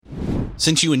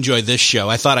Since you enjoy this show,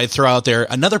 I thought I'd throw out there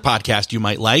another podcast you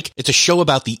might like. It's a show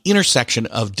about the intersection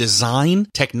of design,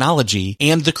 technology,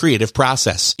 and the creative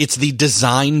process. It's the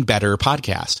Design Better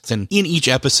podcast. And in each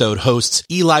episode, hosts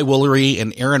Eli Woolery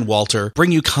and Aaron Walter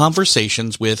bring you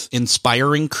conversations with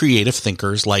inspiring creative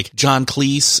thinkers like John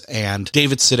Cleese and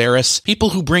David Sedaris, people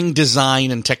who bring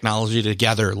design and technology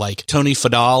together like Tony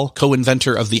Fadal,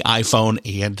 co-inventor of the iPhone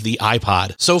and the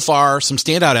iPod. So far, some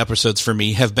standout episodes for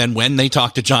me have been when they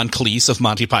talk to John Cleese of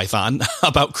Monty Python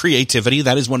about creativity.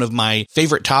 That is one of my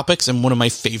favorite topics and one of my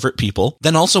favorite people.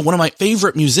 Then also one of my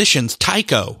favorite musicians,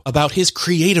 Tycho, about his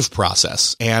creative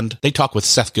process. And they talk with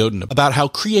Seth Godin about how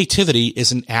creativity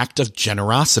is an act of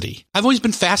generosity. I've always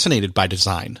been fascinated by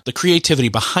design, the creativity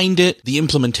behind it, the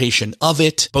implementation of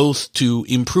it, both to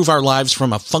improve our lives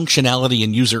from a functionality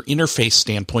and user interface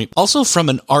standpoint, also from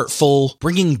an artful,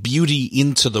 bringing beauty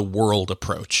into the world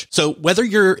approach. So whether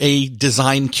you're a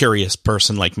design curious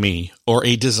person like me or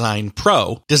a design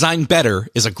pro, Design Better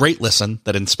is a great listen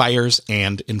that inspires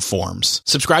and informs.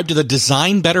 Subscribe to the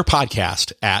Design Better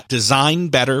podcast at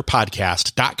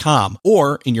designbetterpodcast.com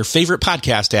or in your favorite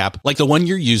podcast app like the one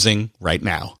you're using right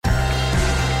now.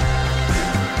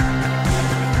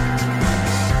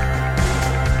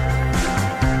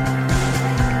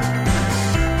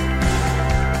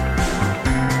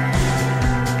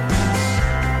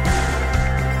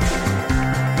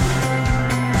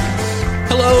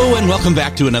 Hello and welcome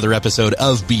back to another episode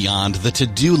of Beyond the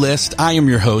To-Do List. I am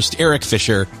your host, Eric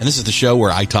Fisher, and this is the show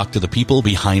where I talk to the people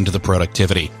behind the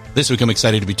productivity. This week, I'm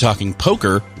excited to be talking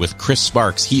poker with Chris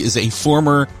Sparks. He is a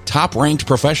former top-ranked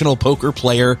professional poker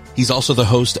player. He's also the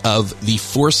host of the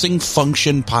Forcing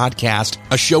Function podcast,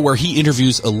 a show where he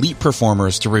interviews elite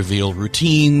performers to reveal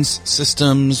routines,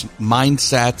 systems,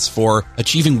 mindsets for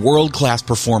achieving world-class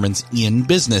performance in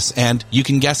business. And you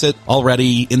can guess it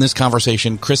already in this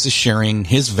conversation, Chris is sharing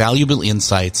his valuable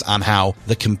insights on how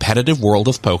the competitive world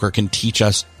of poker can teach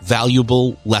us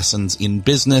valuable lessons in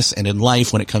business and in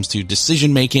life when it comes to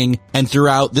decision making. And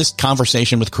throughout this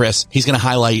conversation with Chris, he's going to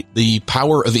highlight the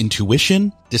power of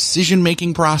intuition, decision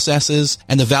making processes,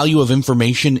 and the value of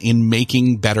information in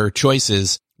making better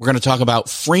choices. We're going to talk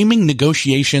about framing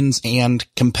negotiations and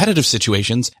competitive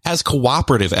situations as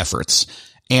cooperative efforts.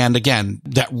 And again,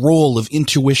 that role of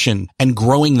intuition and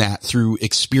growing that through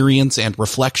experience and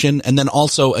reflection. And then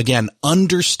also, again,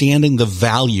 understanding the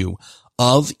value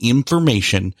of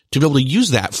information to be able to use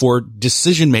that for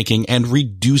decision making and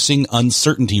reducing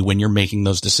uncertainty when you're making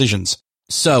those decisions.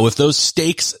 So if those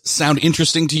stakes sound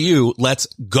interesting to you, let's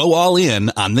go all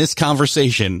in on this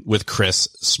conversation with Chris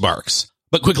Sparks.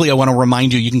 But quickly, I want to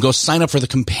remind you, you can go sign up for the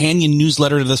companion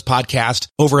newsletter to this podcast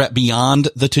over at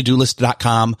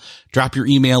beyondthetodolist.com. Drop your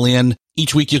email in.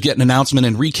 Each week you'll get an announcement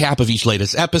and recap of each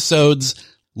latest episodes,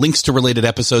 links to related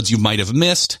episodes you might have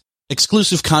missed,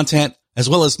 exclusive content, as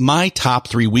well as my top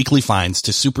 3 weekly finds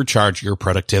to supercharge your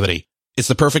productivity. It's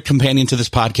the perfect companion to this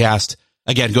podcast.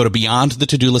 Again, go to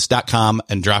beyondthetodolist.com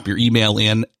and drop your email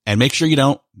in and make sure you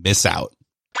don't miss out.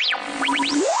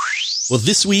 Well,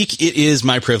 this week it is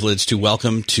my privilege to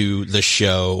welcome to the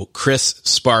show Chris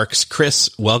Sparks. Chris,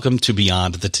 welcome to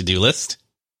Beyond the To-Do List.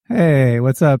 Hey,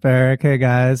 what's up, Eric? Hey,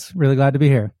 guys. Really glad to be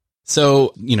here.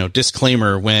 So,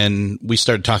 disclaimer, when we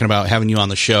started talking about having you on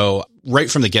the show,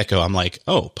 right from the get-go, I'm like,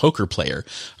 oh, poker player.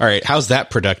 All right, how's that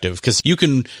productive? Because you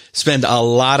can spend a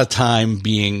lot of time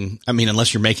being,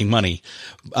 unless you're making money,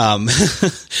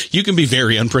 you can be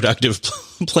very unproductive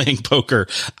playing poker.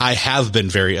 I have been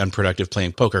very unproductive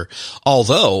playing poker.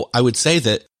 Although I would say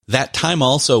that time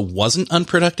also wasn't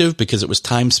unproductive because it was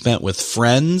time spent with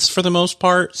friends for the most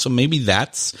part. So maybe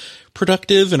that's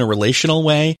productive in a relational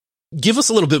way. Give us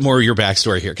a little bit more of your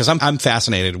backstory here, because I'm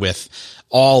fascinated with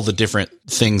all the different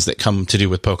things that come to do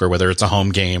with poker, whether it's a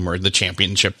home game or the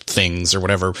championship things or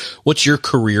whatever. What's your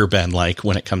career been like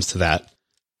when it comes to that?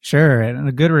 Sure. And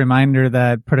a good reminder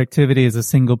that productivity is a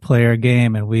single player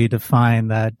game, and we define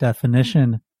that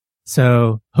definition.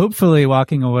 So hopefully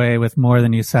walking away with more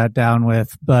than you sat down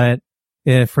with. But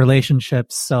if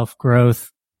relationships,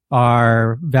 self-growth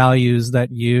are values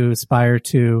that you aspire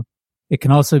to, it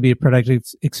can also be a productive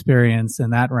experience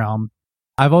in that realm.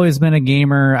 I've always been a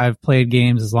gamer. I've played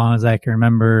games as long as I can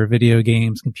remember, video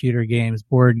games, computer games,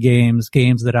 board games,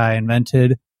 games that I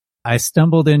invented. I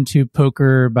stumbled into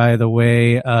poker by the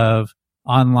way of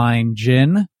online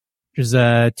gin, which is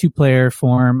a 2-player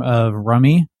form of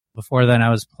rummy. Before then, I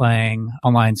was playing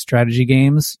online strategy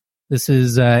games. This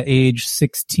is age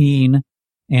 16.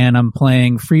 And I'm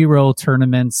playing free roll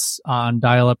tournaments on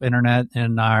dial-up internet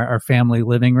in our family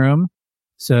living room.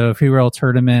 So free roll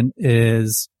tournament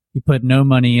is you put no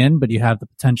money in, but you have the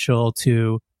potential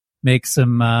to make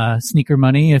some sneaker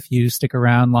money if you stick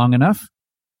around long enough.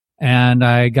 And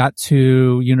I got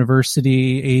to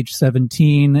university age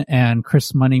 17, and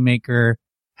Chris Moneymaker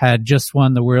had just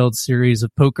won the World Series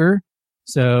of Poker.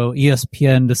 So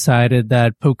ESPN decided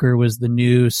that poker was the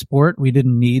new sport. We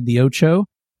didn't need the Ocho.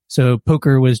 So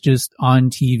poker was just on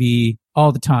TV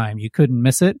all the time. You couldn't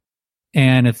miss it.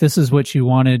 And if this is what you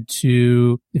wanted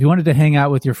to, if you wanted to hang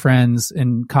out with your friends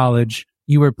in college,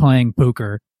 you were playing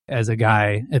poker as a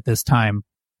guy at this time.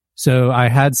 So I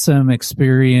had some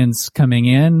experience coming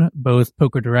in, both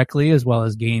poker directly as well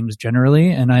as games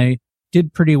generally. And I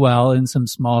did pretty well in some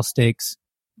small stakes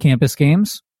campus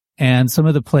games. And some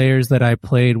of the players that I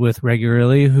played with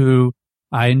regularly who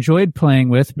I enjoyed playing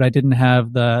with, but I didn't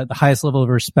have the highest level of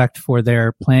respect for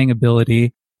their playing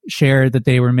ability, shared that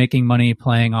they were making money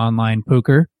playing online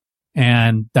poker.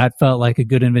 And that felt like a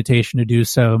good invitation to do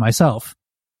so myself.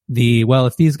 Well,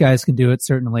 if these guys can do it,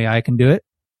 certainly I can do it.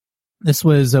 This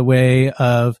was a way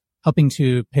of helping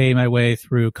to pay my way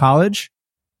through college.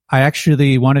 I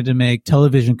actually wanted to make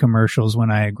television commercials when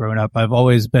I had grown up. I've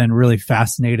always been really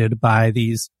fascinated by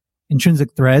these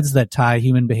intrinsic threads that tie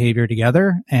human behavior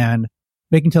together, and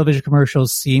making television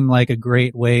commercials seemed like a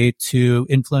great way to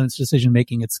influence decision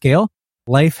making at scale.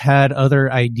 Life had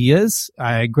other ideas.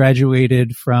 I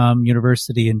graduated from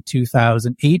university in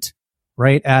 2008,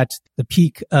 right at the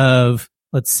peak of,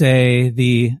 let's say,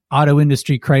 the auto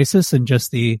industry crisis and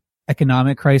just the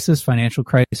economic crisis, financial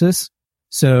crisis.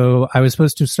 So I was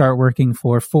supposed to start working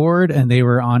for Ford, and they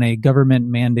were on a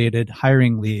government mandated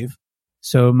hiring leave.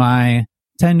 So my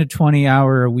 10 to 20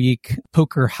 hour a week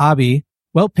poker hobby,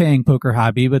 well-paying poker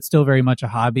hobby, but still very much a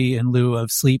hobby in lieu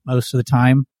of sleep most of the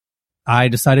time, I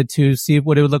decided to see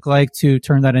what it would look like to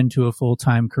turn that into a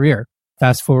full-time career.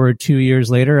 Fast forward 2 years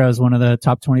later, I was one of the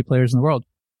top 20 players in the world.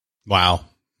 Wow.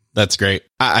 That's great.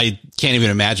 I can't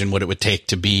even imagine what it would take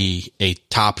to be a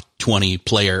top 20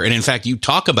 player. And in fact, you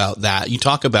talk about that. You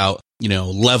talk about,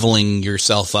 leveling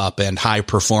yourself up and high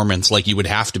performance like you would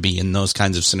have to be in those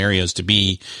kinds of scenarios to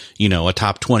be, a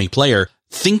top 20 player.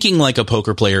 Thinking like a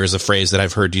poker player is a phrase that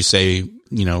I've heard you say,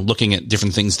 looking at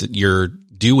different things that you're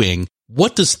doing.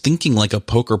 What does thinking like a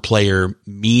poker player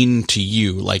mean to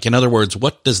you? Like, in other words,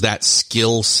 what does that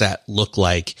skill set look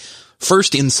like?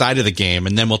 First inside of the game,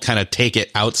 and then we'll kind of take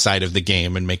it outside of the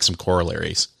game and make some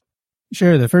corollaries.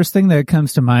 Sure. The first thing that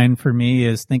comes to mind for me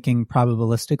is thinking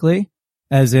probabilistically,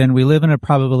 as in we live in a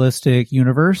probabilistic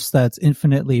universe that's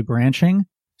infinitely branching.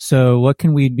 So what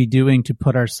can we be doing to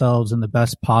put ourselves in the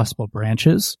best possible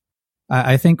branches?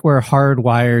 I think we're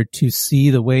hardwired to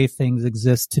see the way things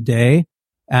exist today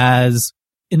as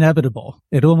inevitable.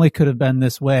 It only could have been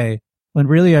this way, when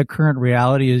really our current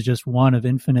reality is just one of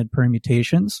infinite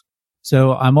permutations.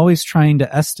 So I'm always trying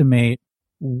to estimate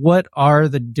what are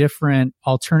the different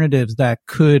alternatives that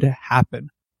could happen.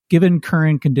 Given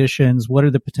current conditions, what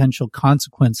are the potential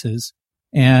consequences,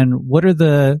 and what are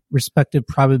the respective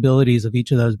probabilities of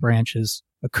each of those branches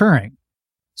occurring?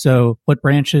 So what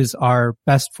branches are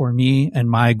best for me and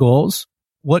my goals?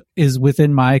 What is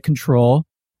within my control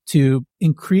to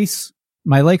increase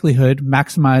my likelihood,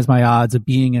 maximize my odds of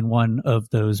being in one of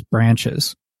those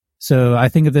branches? So I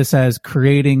think of this as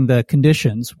creating the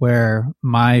conditions where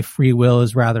my free will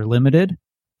is rather limited,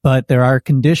 but there are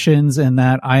conditions in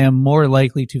that I am more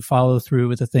likely to follow through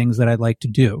with the things that I'd like to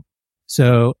do.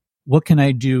 So what can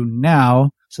I do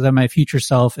now so that my future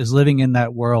self is living in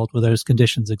that world where those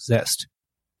conditions exist?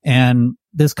 And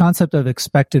this concept of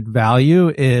expected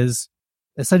value is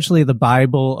essentially the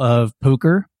Bible of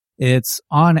poker. It's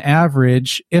on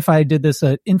average, if I did this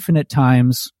at infinite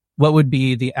times, what would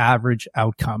be the average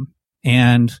outcome?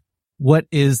 And what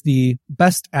is the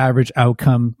best average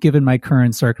outcome given my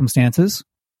current circumstances?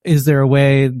 Is there a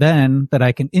way then that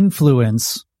I can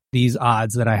influence these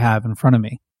odds that I have in front of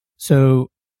me?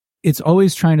 So it's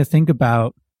always trying to think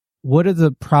about what are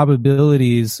the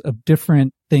probabilities of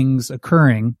different things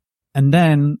occurring, and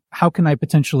then how can I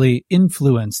potentially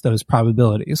influence those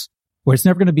probabilities? Where it's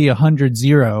never going to be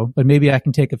 100-0, but maybe I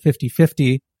can take a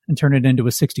 50-50 and turn it into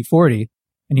a 60-40.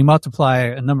 And you multiply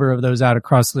a number of those out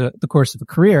across the course of a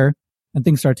career, and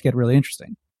things start to get really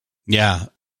interesting. Yeah.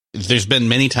 There's been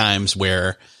many times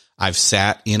where I've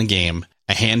sat in a game,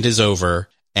 a hand is over,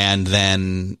 and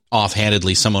then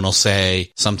offhandedly someone will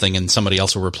say something and somebody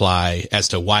else will reply as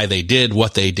to why they did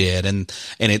what they did. And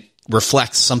it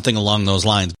reflects something along those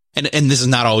lines. And this is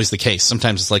not always the case.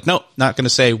 Sometimes it's like, no, not going to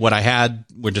say what I had.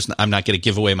 I'm not going to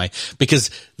give away because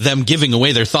them giving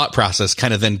away their thought process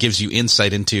kind of then gives you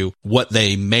insight into what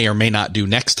they may or may not do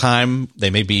next time. They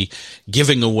may be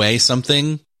giving away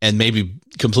something and maybe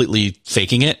completely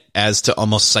faking it as to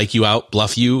almost psych you out,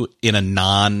 bluff you in a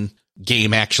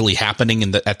game actually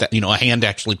happening a hand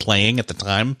actually playing at the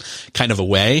time kind of a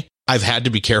way. I've had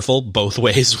to be careful both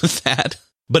ways with that.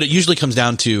 But it usually comes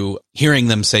down to hearing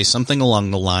them say something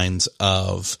along the lines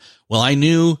of, well, I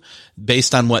knew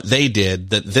based on what they did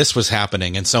that this was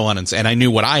happening and so on. And I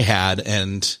knew what I had.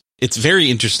 And it's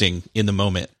very interesting in the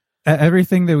moment.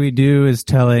 Everything that we do is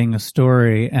telling a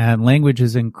story, and language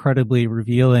is incredibly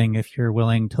revealing if you're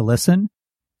willing to listen.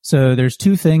 So there's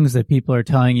two things that people are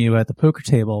telling you at the poker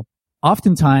table.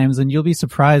 Oftentimes, and you'll be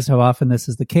surprised how often this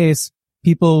is the case,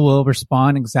 people will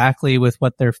respond exactly with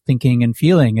what they're thinking and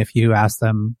feeling if you ask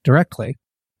them directly.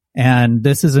 And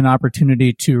this is an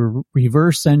opportunity to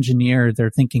reverse engineer their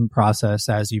thinking process,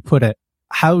 as you put it.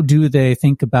 How do they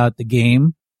think about the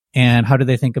game? And how do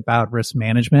they think about risk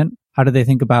management? How do they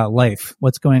think about life?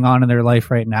 What's going on in their life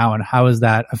right now? And how is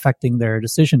that affecting their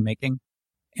decision making?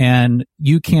 And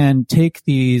you can take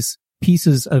these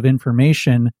pieces of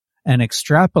information and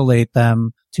extrapolate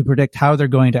them to predict how they're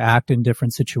going to act in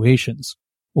different situations,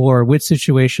 or which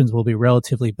situations will be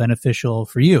relatively beneficial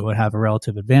for you and have a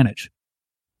relative advantage.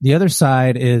 The other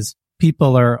side is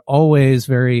people are always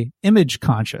very image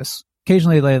conscious.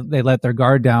 Occasionally they let their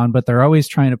guard down, but they're always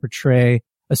trying to portray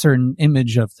a certain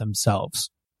image of themselves.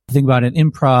 Think about an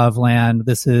improv land.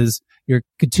 This is, you're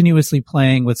continuously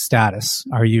playing with status.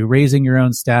 Are you raising your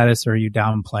own status, or are you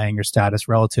downplaying your status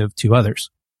relative to others?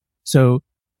 So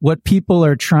what people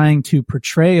are trying to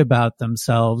portray about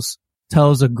themselves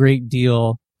tells a great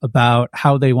deal about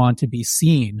how they want to be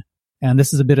seen. And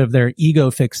this is a bit of their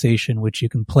ego fixation, which you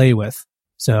can play with.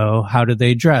 So how do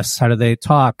they dress? How do they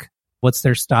talk? What's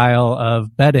their style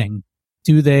of betting?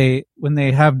 Do they, when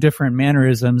they have different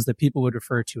mannerisms that people would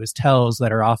refer to as tells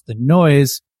that are often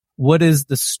noise, what is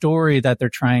the story that they're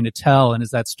trying to tell? And is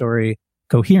that story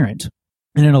coherent?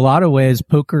 And in a lot of ways,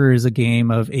 poker is a game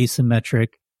of asymmetric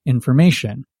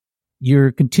information.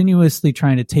 You're continuously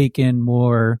trying to take in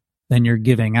more than you're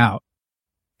giving out.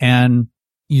 And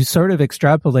you sort of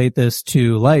extrapolate this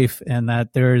to life, and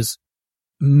that there's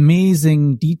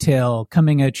amazing detail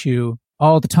coming at you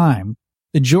all the time.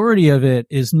 The majority of it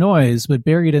is noise, but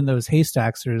buried in those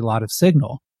haystacks, there's a lot of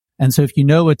signal. And so if you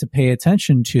know what to pay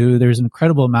attention to, there's an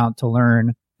incredible amount to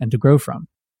learn and to grow from.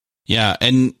 Yeah.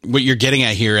 And what you're getting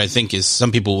at here, I think, is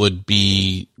some people would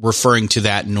be referring to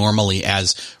that normally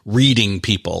as reading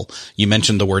people. You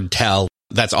mentioned the word tell.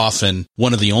 That's often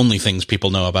one of the only things people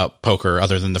know about poker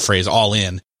other than the phrase all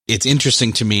in. It's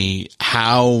interesting to me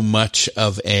how much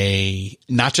of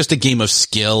not just a game of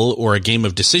skill or a game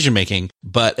of decision making,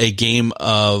 but a game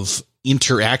of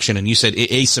interaction. And you said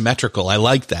asymmetrical. I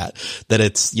like that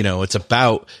it's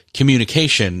about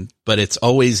communication, but it's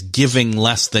always giving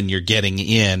less than you're getting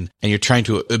in, and you're trying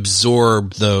to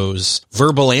absorb those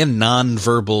verbal and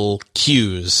nonverbal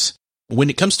cues. When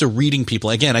it comes to reading people,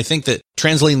 again, I think that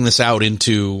translating this out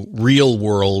into real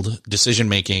world decision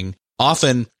making,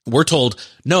 often we're told,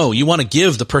 no, you want to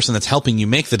give the person that's helping you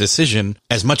make the decision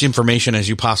as much information as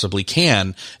you possibly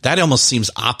can. That almost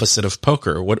seems opposite of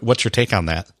poker. What's your take on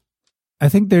that? I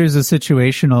think there's a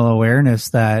situational awareness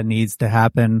that needs to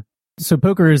happen. So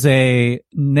poker is a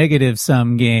negative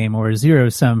sum game or a zero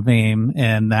sum game,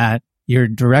 and that you're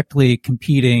directly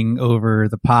competing over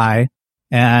the pie.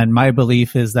 And my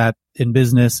belief is that in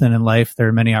business and in life, there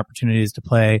are many opportunities to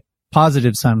play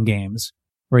positive sum games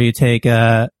where you take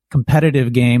a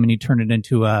competitive game and you turn it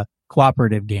into a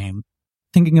cooperative game.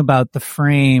 Thinking about the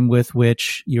frame with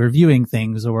which you're viewing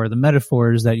things or the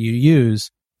metaphors that you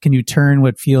use, can you turn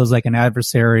what feels like an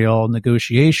adversarial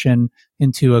negotiation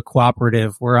into a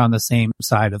cooperative, we're on the same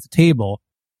side of the table?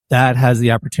 That has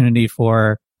the opportunity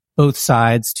for both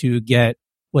sides to get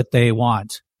what they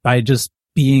want by just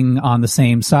being on the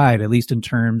same side, at least in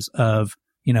terms of,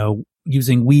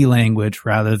 using we language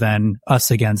rather than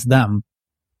us against them.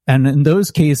 And in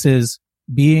those cases,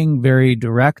 being very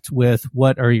direct with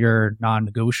what are your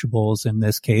non-negotiables in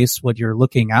this case, what you're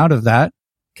looking out of that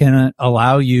can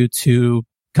allow you to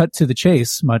cut to the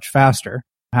chase much faster,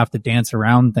 have to dance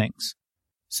around things.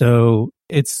 So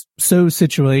it's so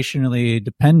situationally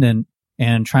dependent,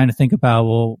 and trying to think about,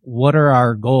 well, what are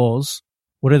our goals?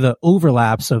 What are the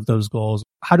overlaps of those goals?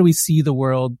 How do we see the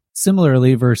world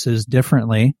similarly versus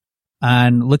differently?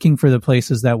 And looking for the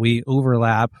places that we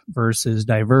overlap versus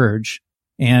diverge,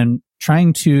 and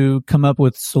trying to come up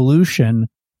with a solution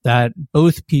that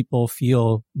both people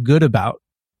feel good about.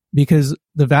 Because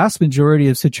the vast majority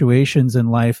of situations in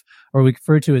life are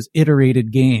referred to as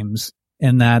iterated games,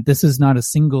 and that this is not a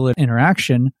single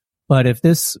interaction, but if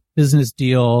this business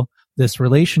deal, this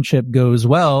relationship goes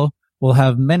well, we'll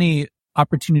have many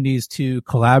opportunities to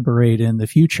collaborate in the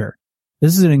future.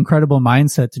 This is an incredible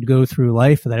mindset to go through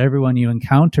life, that everyone you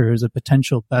encounter is a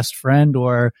potential best friend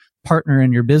or partner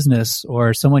in your business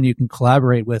or someone you can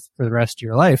collaborate with for the rest of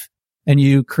your life. And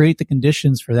you create the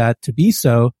conditions for that to be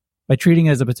so by treating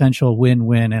it as a potential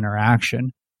win-win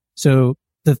interaction. So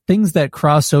the things that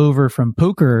cross over from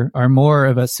poker are more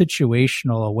of a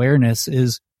situational awareness.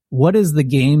 Is what is the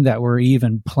game that we're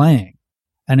even playing?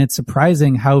 And it's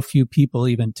surprising how few people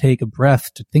even take a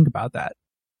breath to think about that.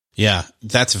 Yeah,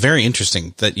 that's very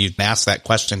interesting that you asked that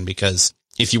question, because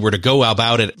if you were to go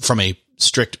about it from a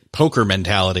strict poker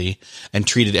mentality and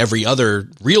treated every other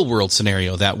real world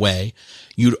scenario that way,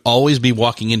 you'd always be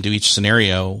walking into each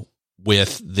scenario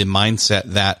with the mindset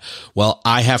that, well,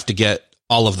 I have to get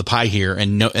all of the pie here,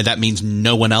 and that means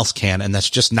no one else can. And that's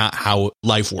just not how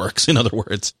life works. In other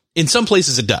words, in some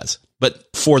places it does, but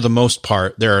for the most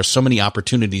part, there are so many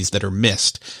opportunities that are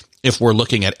missed if we're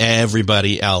looking at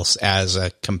everybody else as a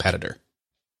competitor.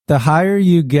 The higher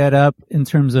you get up in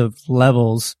terms of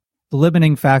levels, the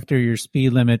limiting factor, your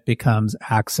speed limit, becomes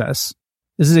access.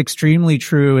 This is extremely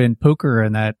true in poker,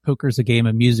 in that poker is a game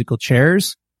of musical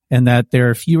chairs, and that there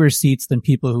are fewer seats than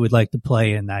people who would like to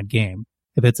play in that game.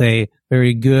 If it's a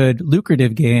very good,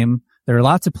 lucrative game, there are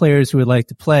lots of players who would like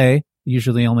to play,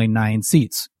 usually only 9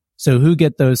 seats. So who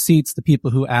get those seats? The people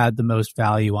who add the most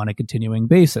value on a continuing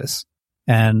basis.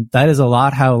 And that is a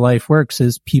lot how life works,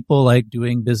 is people like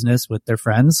doing business with their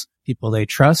friends, people they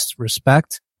trust,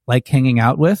 respect, like hanging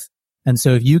out with. And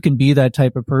so if you can be that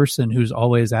type of person who's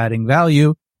always adding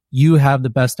value, you have the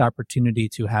best opportunity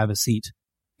to have a seat.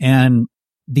 And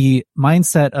the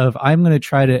mindset of, I'm going to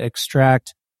try to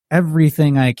extract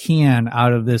everything I can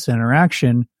out of this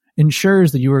interaction,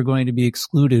 ensures that you are going to be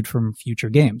excluded from future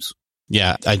games.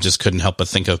 Yeah, I just couldn't help but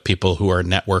think of people who are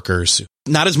networkers.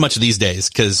 Not as much these days,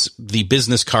 because the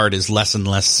business card is less and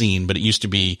less seen, but it used to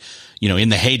be, in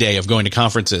the heyday of going to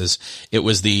conferences, it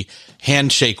was the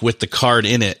handshake with the card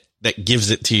in it that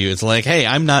gives it to you. It's like, hey,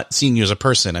 I'm not seeing you as a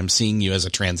person. I'm seeing you as a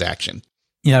transaction.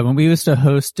 Yeah, when we used to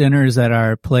host dinners at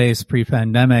our place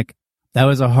pre-pandemic, that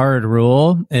was a hard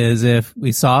rule, is if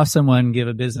we saw someone give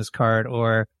a business card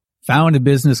or found a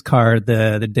business card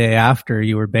the day after,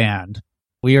 you were banned.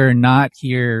 We are not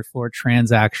here for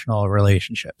transactional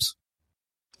relationships.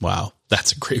 Wow,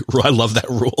 that's a great rule. I love that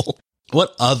rule.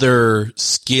 What other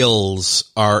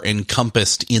skills are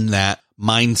encompassed in that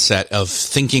mindset of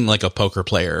thinking like a poker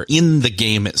player in the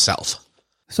game itself?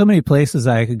 So many places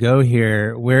I could go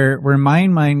here. Where my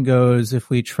mind goes, if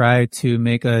we try to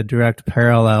make a direct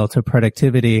parallel to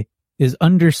productivity, is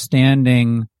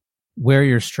understanding where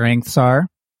your strengths are.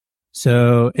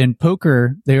 So in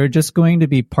poker, there are just going to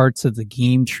be parts of the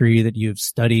game tree that you've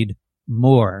studied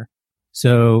more.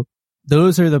 So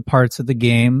those are the parts of the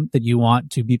game that you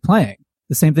want to be playing.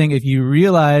 The same thing, if you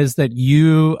realize that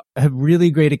you have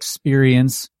really great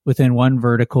experience within one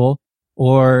vertical,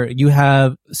 or you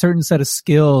have a certain set of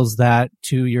skills that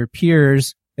to your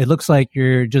peers, it looks like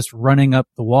you're just running up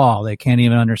the wall. They can't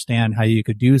even understand how you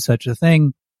could do such a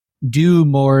thing. Do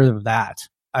more of that.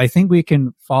 I think we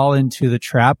can fall into the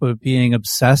trap of being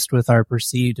obsessed with our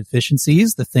perceived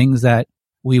deficiencies, the things that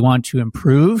we want to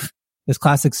improve. This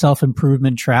classic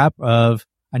self-improvement trap of,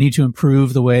 I need to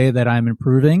improve the way that I'm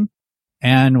improving.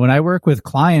 And when I work with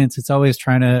clients, it's always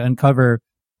trying to uncover,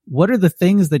 what are the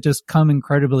things that just come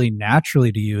incredibly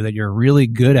naturally to you, that you're really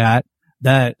good at,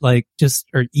 that just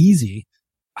are easy?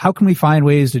 How can we find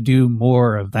ways to do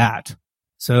more of that?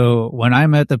 So when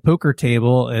I'm at the poker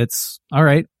table, it's, all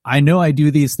right, I know I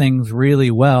do these things really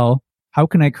well. How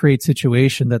can I create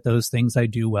situation that those things I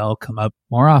do well come up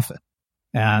more often?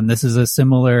 And this is a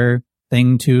similar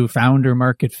thing to founder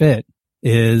market fit,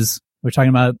 is we're talking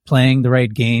about playing the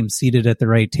right game, seated at the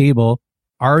right table.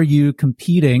 Are you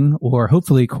competing or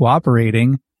hopefully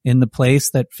cooperating in the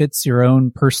place that fits your own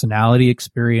personality,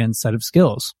 experience, set of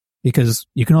skills? Because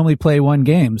you can only play one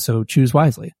game, so choose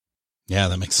wisely. Yeah,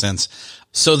 that makes sense.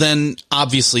 So then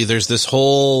obviously there's this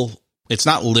whole, it's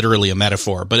not literally a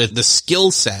metaphor, but the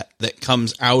skill set that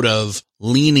comes out of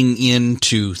leaning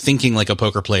into thinking like a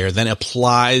poker player then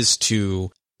applies to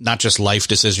not just life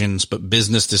decisions, but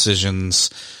business decisions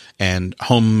and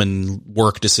home and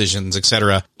work decisions,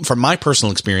 etc. From my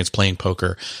personal experience playing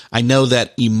poker, I know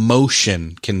that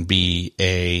emotion can be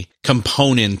a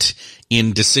component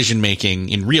in decision making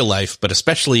in real life, but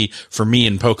especially for me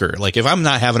in poker. Like if I'm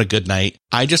not having a good night,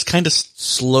 I just kind of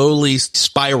slowly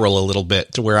spiral a little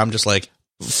bit to where I'm just like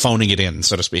phoning it in,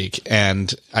 so to speak,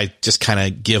 and I just kind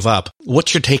of give up.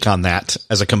 What's your take on that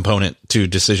as a component to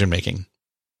decision making?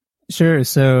 Sure.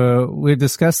 So we've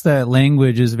discussed that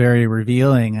language is very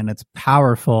revealing and it's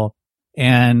powerful.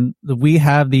 And we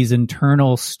have these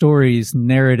internal stories,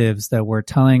 narratives that we're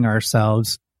telling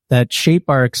ourselves that shape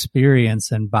our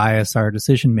experience and bias our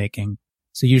decision making.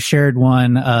 So you shared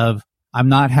one of, I'm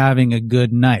not having a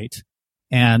good night.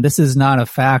 And this is not a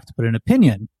fact, but an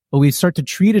opinion. But we start to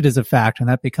treat it as a fact, and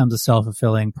that becomes a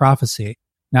self-fulfilling prophecy.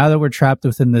 Now that we're trapped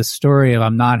within this story of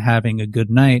I'm not having a good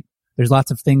night, there's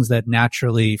lots of things that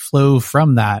naturally flow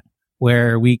from that,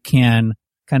 where we can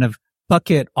kind of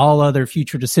bucket all other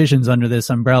future decisions under this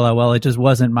umbrella. Well, it just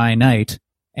wasn't my night.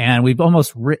 And we've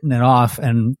almost written it off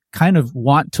and kind of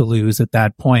want to lose at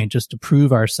that point just to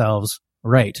prove ourselves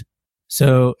right.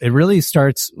 So it really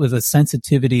starts with a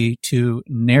sensitivity to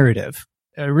narrative.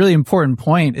 A really important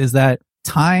point is that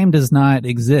time does not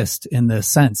exist in this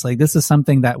sense. Like, this is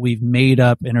something that we've made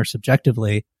up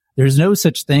intersubjectively. There's no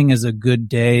such thing as a good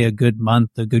day, a good month,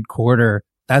 a good quarter.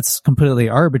 That's completely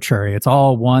arbitrary. It's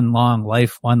all one long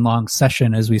life, one long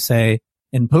session, as we say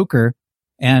in poker.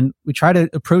 And we try to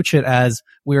approach it as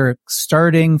we're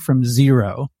starting from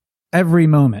zero every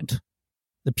moment.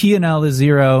 The P&L is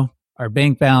zero. Our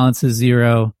bank balance is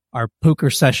zero. Our poker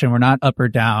session, we're not up or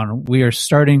down. We are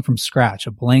starting from scratch,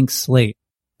 a blank slate.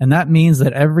 And that means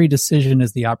that every decision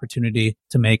is the opportunity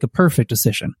to make a perfect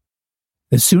decision.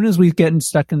 As soon as we get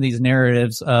stuck in these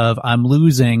narratives of I'm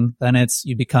losing, then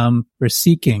you become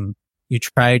seeking. You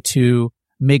try to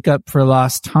make up for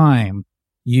lost time.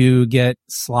 You get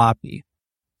sloppy.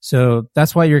 So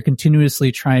that's why you're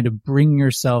continuously trying to bring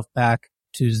yourself back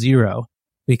to zero,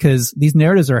 because these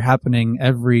narratives are happening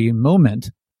every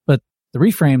moment. But the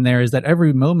reframe there is that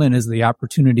every moment is the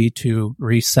opportunity to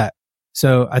reset.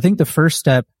 So I think the first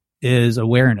step is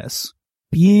awareness.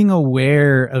 Being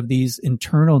aware of these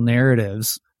internal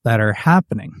narratives that are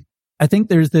happening. I think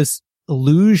there's this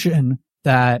illusion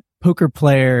that poker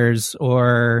players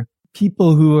or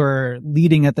people who are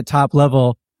leading at the top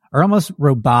level are almost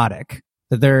robotic.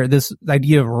 That this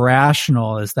idea of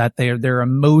rational is that they're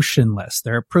emotionless.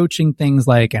 They're approaching things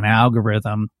like an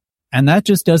algorithm. And that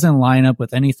just doesn't line up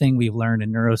with anything we've learned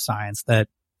in neuroscience, that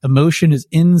emotion is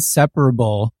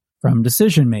inseparable from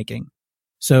decision making.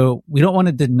 So we don't want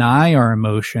to deny our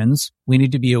emotions. We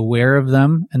need to be aware of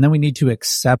them, and then we need to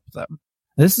accept them.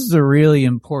 This is a really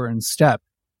important step,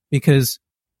 because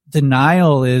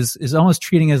denial is almost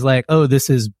treating as like, oh,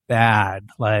 this is bad.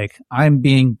 Like, I'm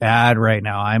being bad right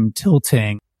now. I'm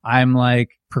tilting. I'm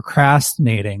like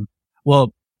procrastinating.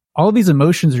 Well, all of these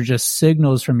emotions are just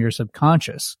signals from your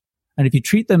subconscious. And if you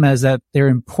treat them as that they're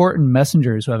important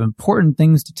messengers who have important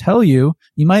things to tell you,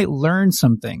 you might learn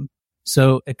something.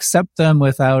 So accept them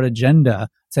without agenda.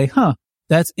 Say,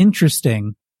 that's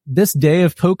interesting. This day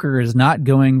of poker is not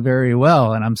going very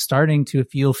well, and I'm starting to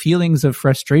feel feelings of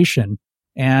frustration.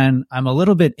 And I'm a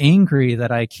little bit angry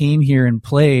that I came here and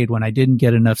played when I didn't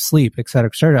get enough sleep, et cetera,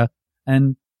 et cetera.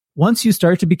 And once you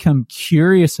start to become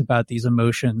curious about these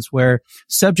emotions, where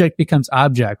subject becomes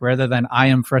object, rather than I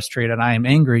am frustrated, I am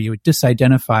angry, you would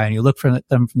disidentify and you look for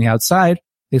them from the outside,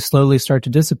 they slowly start to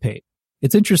dissipate.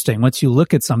 It's interesting. Once you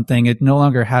look at something, it no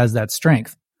longer has that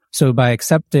strength. So by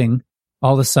accepting,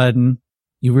 all of a sudden,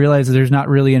 you realize that there's not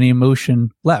really any emotion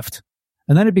left.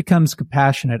 And then it becomes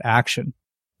compassionate action.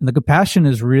 And the compassion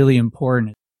is really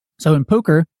important. So in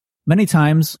poker, many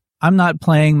times I'm not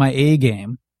playing my A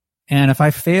game. And if I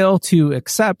fail to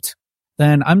accept,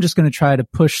 then I'm just going to try to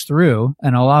push through,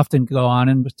 and I'll often go on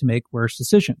and to make worse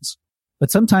decisions.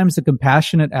 But sometimes the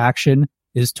compassionate action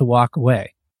is to walk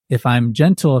away. If I'm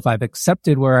gentle, if I've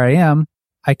accepted where I am,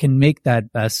 I can make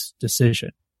that best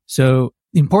decision. So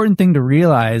the important thing to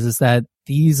realize is that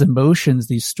these emotions,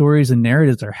 these stories and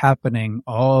narratives are happening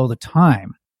all the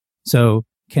time. So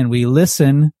can we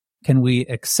listen? Can we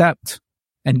accept?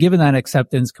 And given that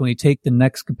acceptance, can we take the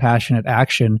next compassionate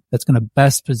action that's going to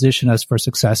best position us for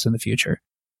success in the future?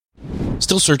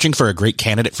 Still searching for a great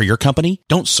candidate for your company?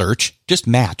 Don't search, just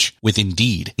match with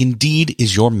Indeed. Indeed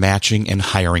is your matching and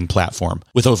hiring platform.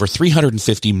 With over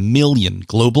 350 million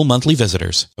global monthly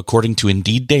visitors, according to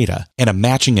Indeed data, and a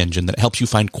matching engine that helps you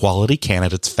find quality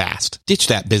candidates fast. Ditch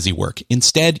that busy work.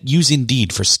 Instead, use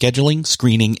Indeed for scheduling,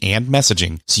 screening, and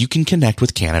messaging so you can connect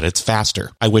with candidates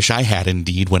faster. I wish I had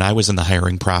Indeed when I was in the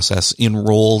hiring process in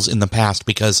roles in the past,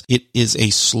 because it is a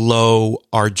slow,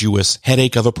 arduous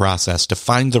headache of a process to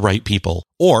find the right people.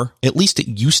 Or, at least it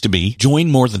used to be.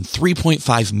 Join more than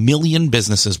 3.5 million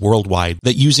businesses worldwide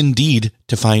that use Indeed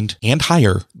to find and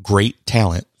hire great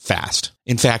talent fast.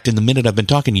 In fact, in the minute I've been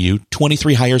talking to you,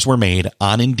 23 hires were made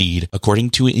on Indeed, according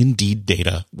to Indeed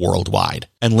data worldwide.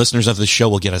 And listeners of the show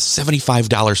will get a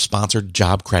 $75 sponsored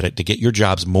job credit to get your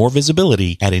jobs more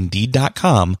visibility at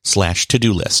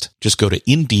Indeed.com/to-do list. Just go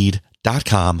to Indeed.com/to-do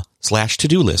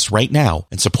Indeed.com/to-do list right now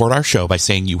and support our show by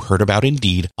saying you heard about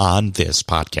Indeed on this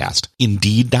podcast.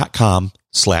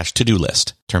 Indeed.com/to-do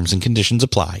list. Terms and conditions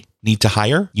apply. Need to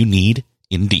hire? You need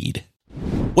Indeed.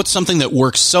 What's something that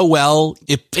works so well,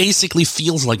 it basically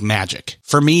feels like magic?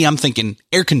 For me, I'm thinking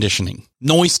air conditioning,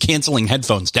 noise canceling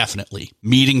headphones, definitely.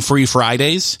 Meeting-free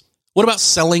Fridays? What about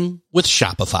selling with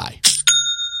Shopify?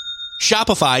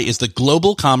 Shopify is the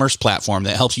global commerce platform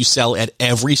that helps you sell at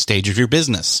every stage of your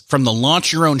business. From the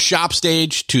launch your own shop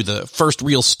stage to the first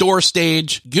real store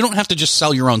stage, you don't have to just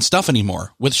sell your own stuff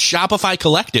anymore. With Shopify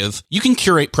Collective, you can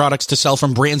curate products to sell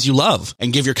from brands you love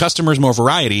and give your customers more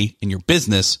variety and your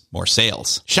business more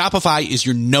sales. Shopify is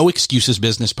your no excuses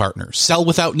business partner. Sell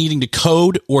without needing to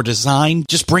code or design.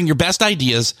 Just bring your best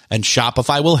ideas and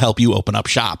Shopify will help you open up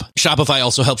shop. Shopify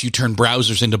also helps you turn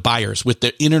browsers into buyers with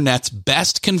the internet's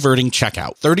best converting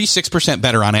checkout, 36%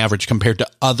 better on average compared to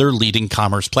other leading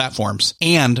commerce platforms,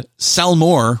 and sell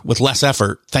more with less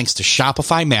effort thanks to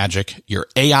Shopify Magic, your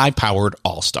AI-powered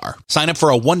all-star. Sign up for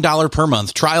a $1 per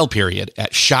month trial period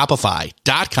at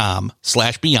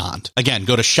shopify.com/beyond. Again,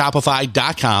 go to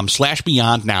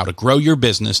shopify.com/beyond now to grow your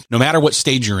business no matter what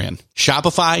stage you're in.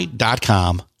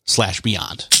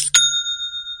 Shopify.com/beyond.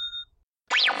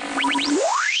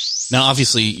 Now,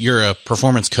 obviously, you're a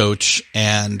performance coach,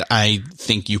 and I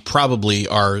think you probably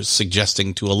are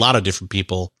suggesting to a lot of different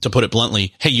people, to put it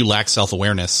bluntly, hey, you lack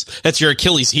self-awareness. That's your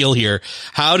Achilles heel here.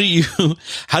 How do you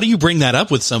bring that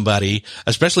up with somebody,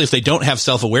 especially if they don't have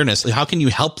self-awareness? How can you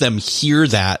help them hear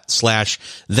that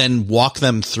 / then walk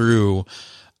them through,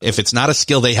 if it's not a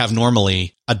skill they have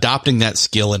normally, adopting that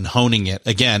skill and honing it?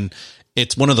 Again,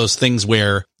 it's one of those things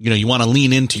where, you want to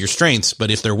lean into your strengths,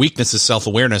 but if their weakness is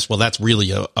self-awareness, well, that's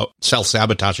really a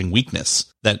self-sabotaging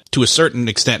weakness that to a certain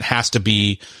extent has to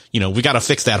be, we got to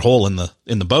fix that hole in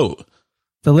the boat.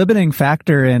 The limiting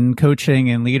factor in coaching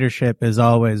and leadership is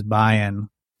always buy-in.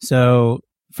 So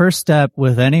first step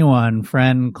with anyone,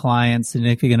 friend, client,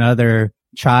 significant other,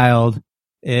 child,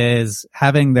 is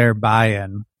having their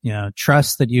buy-in,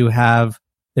 trust that you have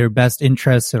their best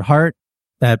interests at heart,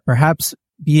 that perhaps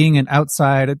being an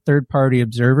outside third-party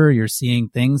observer, you're seeing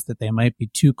things that they might be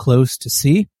too close to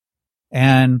see,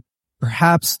 and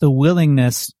perhaps the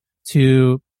willingness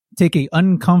to take an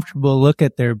uncomfortable look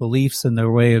at their beliefs and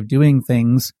their way of doing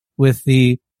things with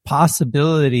the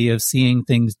possibility of seeing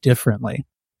things differently.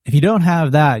 If you don't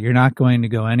have that, you're not going to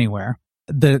go anywhere.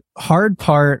 The hard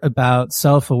part about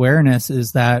self-awareness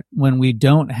is that when we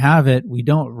don't have it, we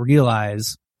don't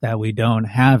realize that we don't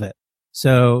have it.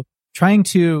 So trying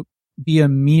to be a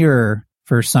mirror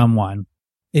for someone,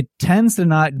 it tends to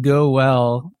not go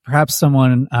well. Perhaps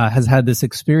someone has had this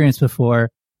experience before.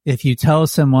 If you tell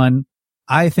someone,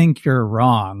 I think you're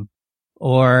wrong,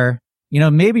 or,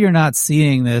 maybe you're not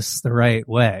seeing this the right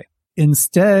way.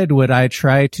 Instead, what I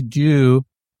try to do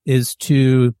is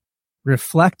to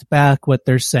reflect back what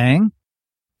they're saying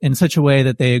in such a way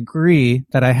that they agree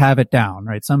that I have it down,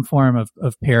 right? Some form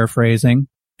of paraphrasing.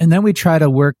 And then we try to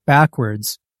work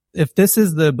backwards. If this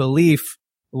is the belief,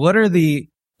 what are the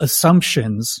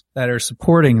assumptions that are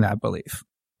supporting that belief?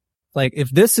 Like, if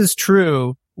this is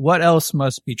true, what else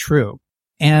must be true?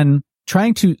 And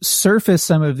trying to surface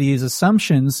some of these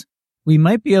assumptions, we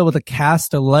might be able to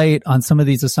cast a light on some of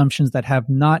these assumptions that have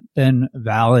not been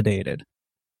validated.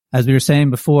 As we were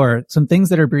saying before, some things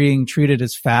that are being treated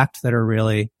as fact that are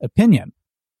really opinion.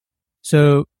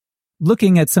 So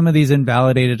looking at some of these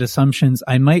invalidated assumptions,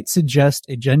 I might suggest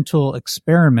a gentle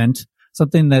experiment,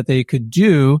 something that they could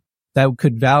do that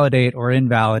could validate or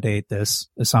invalidate this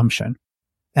assumption.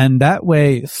 And that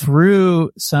way,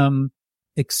 through some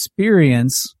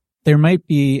experience, there might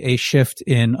be a shift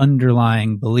in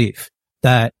underlying belief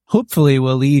that hopefully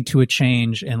will lead to a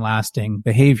change in lasting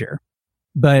behavior.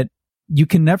 But you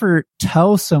can never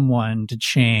tell someone to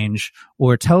change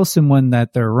or tell someone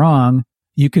that they're wrong.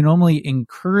 You can only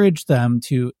encourage them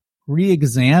to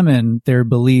re-examine their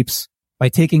beliefs by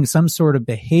taking some sort of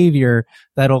behavior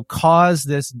that'll cause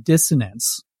this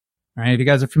dissonance. Right? If you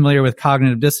guys are familiar with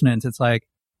cognitive dissonance, it's like,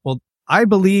 well, I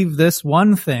believe this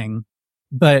one thing,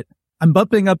 but I'm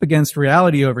bumping up against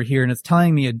reality over here and it's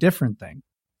telling me a different thing.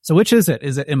 So which is it?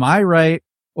 Am I right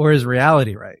or is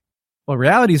reality right? Well,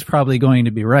 reality is probably going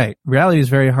to be right. Reality is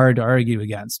very hard to argue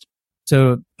against.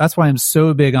 So that's why I'm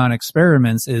so big on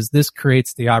experiments, is this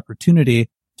creates the opportunity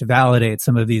to validate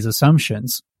some of these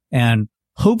assumptions and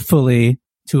hopefully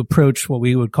to approach what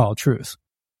we would call truth.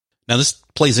 Now, this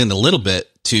plays in a little bit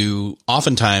to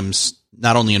oftentimes,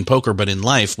 not only in poker, but in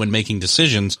life, when making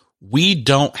decisions, we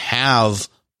don't have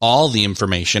all the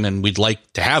information and we'd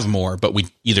like to have more, but we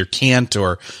either can't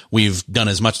or we've done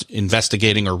as much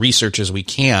investigating or research as we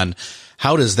can.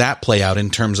 How does that play out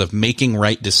in terms of making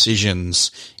right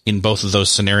decisions in both of those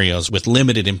scenarios with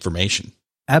limited information?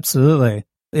 Absolutely.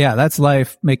 Yeah, that's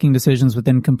life, making decisions with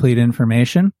incomplete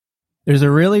information. There's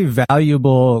a really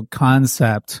valuable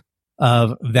concept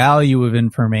of value of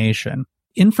information.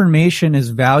 Information is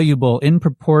valuable in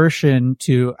proportion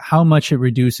to how much it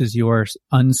reduces your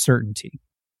uncertainty.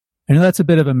 I know that's a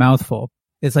bit of a mouthful.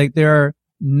 It's like there are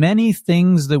many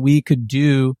things that we could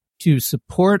do to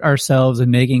support ourselves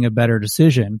in making a better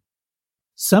decision.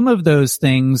 Some of those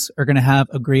things are going to have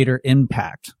a greater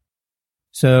impact.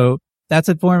 So that's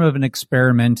a form of an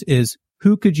experiment, is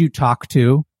who could you talk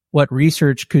to? What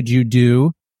research could you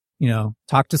do?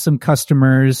 Talk to some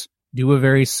customers, do a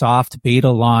very soft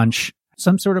beta launch,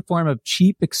 some sort of form of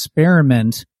cheap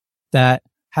experiment that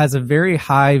has a very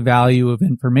high value of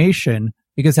information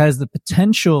because it has the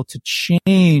potential to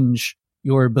change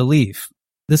your belief.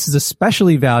 This is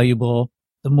especially valuable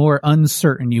the more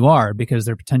uncertain you are because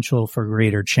there's potential for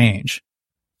greater change.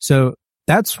 So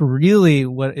that's really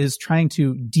what is trying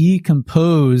to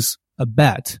decompose a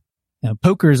bet.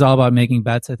 Poker is all about making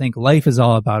bets. I think life is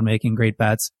all about making great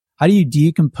bets. How do you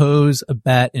decompose a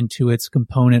bet into its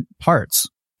component parts?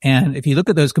 And if you look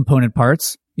at those component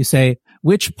parts, you say,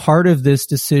 which part of this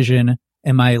decision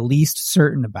am I least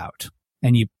certain about?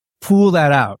 And you pull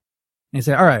that out and you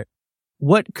say, all right,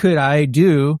 what could I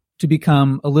do to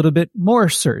become a little bit more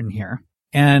certain here?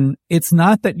 And it's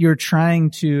not that you're trying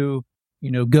to,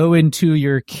 go into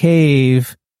your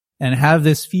cave and have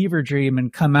this fever dream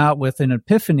and come out with an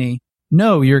epiphany.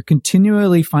 No, you're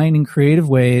continually finding creative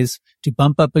ways to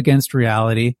bump up against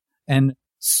reality and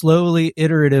slowly,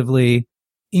 iteratively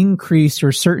increase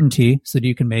your certainty so that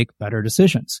you can make better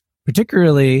decisions.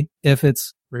 Particularly if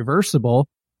it's reversible,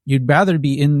 you'd rather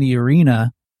be in the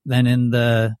arena than in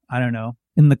the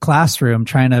classroom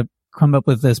trying to come up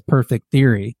with this perfect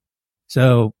theory.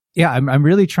 So yeah, I'm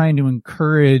really trying to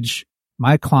encourage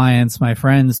my clients, my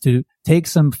friends to take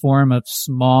some form of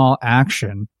small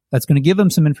action that's going to give them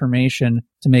some information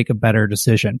to make a better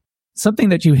decision. Something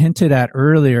that you hinted at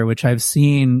earlier, which I've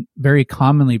seen very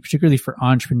commonly, particularly for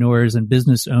entrepreneurs and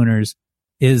business owners,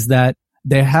 is that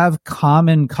they have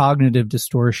common cognitive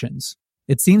distortions.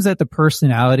 It seems that the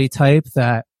personality type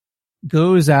that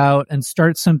goes out and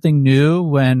starts something new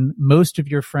when most of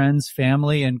your friends,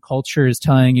 family, and culture is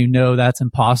telling you, no, that's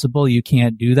impossible, you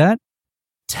can't do that,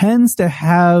 tends to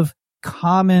have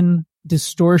common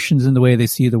distortions in the way they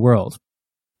see the world.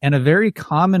 And a very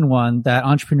common one that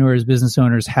entrepreneurs, business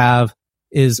owners have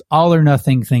is all or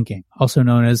nothing thinking, also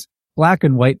known as black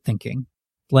and white thinking.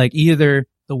 Like either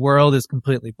the world is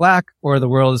completely black or the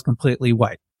world is completely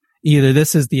white. Either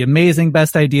this is the amazing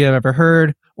best idea I've ever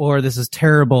heard, or this is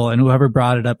terrible and whoever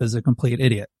brought it up is a complete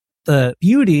idiot. The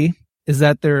beauty is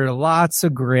that there are lots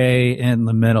of gray in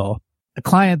the middle. A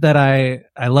client that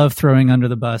I love throwing under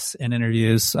the bus in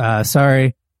interviews,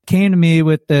 came to me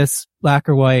with this black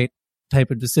or white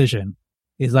type of decision.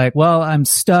 He's like, well, I'm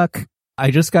stuck. I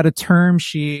just got a term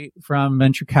sheet from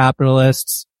venture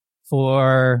capitalists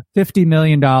for $50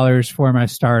 million for my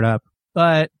startup,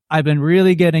 but I've been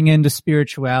really getting into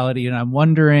spirituality and I'm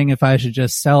wondering if I should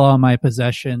just sell all my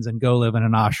possessions and go live in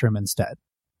an ashram instead.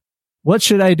 What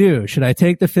should I do? Should I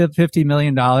take the $50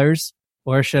 million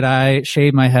or should I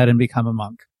shave my head and become a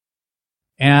monk?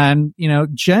 And,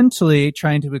 gently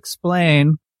trying to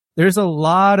explain there's a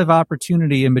lot of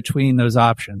opportunity in between those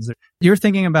options. You're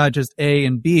thinking about just A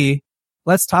and B.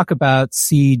 Let's talk about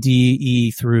C, D,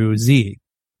 E through Z.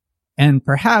 And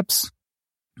perhaps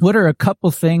what are a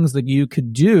couple things that you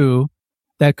could do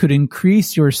that could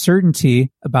increase your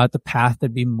certainty about the path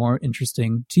that'd be more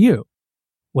interesting to you?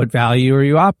 What value are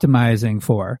you optimizing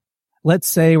for? Let's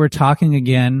say we're talking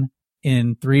again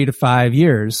in 3 to 5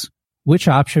 years. Which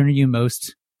option are you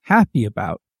most happy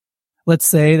about? Let's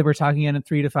say that we're talking again in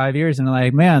 3 to 5 years and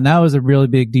like, man, that was a really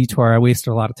big detour. I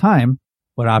wasted a lot of time.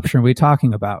 What option are we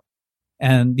talking about?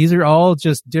 And these are all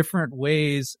just different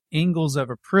ways, angles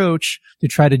of approach to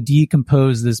try to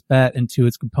decompose this bet into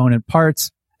its component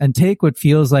parts and take what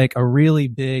feels like a really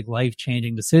big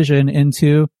life-changing decision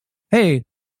into, hey,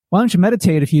 why don't you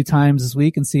meditate a few times this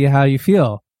week and see how you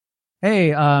feel?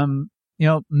 Hey,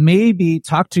 maybe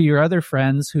talk to your other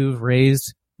friends who've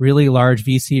raised really large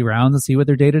VC rounds and see what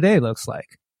their day-to-day looks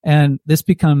like. And this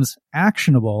becomes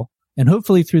actionable. And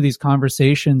hopefully through these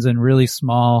conversations and really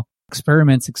small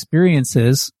experiments,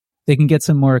 experiences, they can get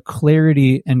some more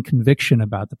clarity and conviction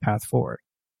about the path forward.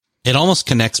 It almost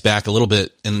connects back a little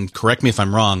bit, and correct me if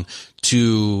I'm wrong,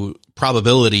 to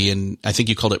probability, and I think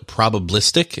you called it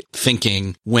probabilistic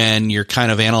thinking, when you're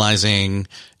kind of analyzing,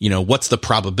 what's the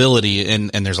probability, and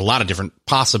there's a lot of different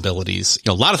possibilities.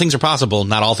 A lot of things are possible,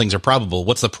 not all things are probable.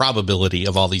 What's the probability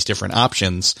of all these different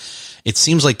options? It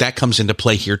seems like that comes into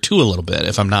play here too a little bit,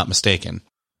 if I'm not mistaken.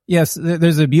 Yes,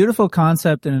 there's a beautiful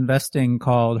concept in investing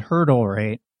called hurdle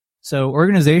rate. So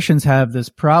organizations have this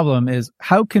problem is,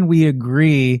 how can we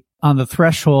agree on the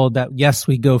threshold that, yes,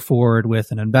 we go forward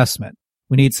with an investment?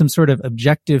 We need some sort of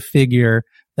objective figure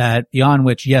that beyond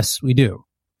which, yes, we do,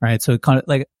 right? So kind of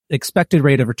like expected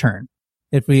rate of return.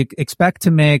 If we expect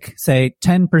to make, say,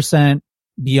 10%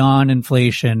 beyond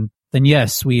inflation, then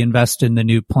yes, we invest in the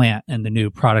new plant and the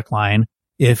new product line.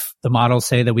 If the models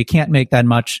say that we can't make that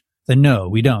much, then no,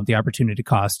 we don't. The opportunity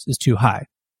cost is too high.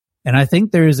 And I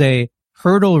think there's a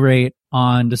hurdle rate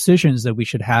on decisions that we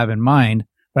should have in mind.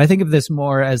 But I think of this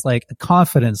more as like a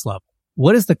confidence level.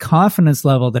 What is the confidence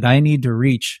level that I need to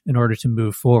reach in order to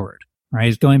move forward? Right?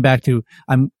 It's going back to,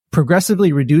 I'm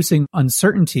progressively reducing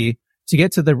uncertainty to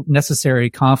get to the necessary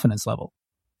confidence level.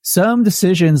 Some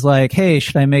decisions like, hey,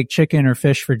 should I make chicken or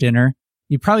fish for dinner?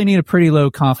 You probably need a pretty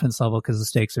low confidence level because the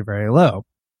stakes are very low.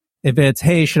 If it's,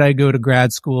 hey, should I go to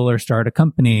grad school or start a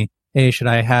company? Hey, should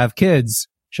I have kids?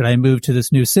 Should I move to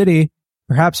this new city?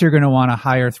 Perhaps you're going to want a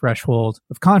higher threshold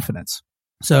of confidence.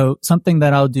 So something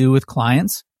that I'll do with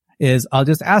clients is I'll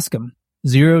just ask them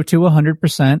 0 to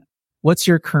 100%. What's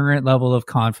your current level of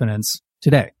confidence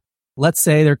today? Let's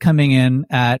say they're coming in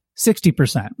at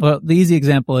 60%. Well, the easy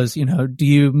example is, do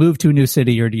you move to a new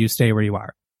city or do you stay where you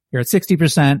are? You're at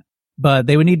 60%, but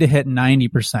they would need to hit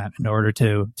 90% in order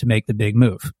to make the big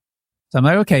move. So I'm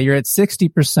like, okay, you're at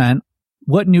 60%.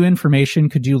 What new information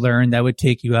could you learn that would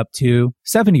take you up to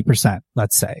 70%,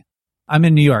 let's say? I'm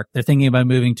in New York. They're thinking about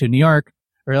moving to New York.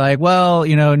 We're like, well,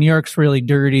 New York's really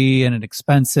dirty and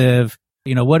expensive.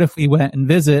 What if we went and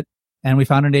visit and we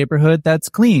found a neighborhood that's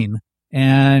clean?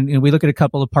 And we look at a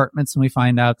couple apartments and we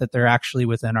find out that they're actually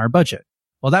within our budget.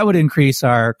 Well, that would increase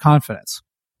our confidence.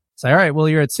 So, all right, well,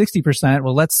 you're at 60%.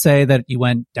 Well, let's say that you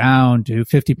went down to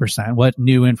 50%. What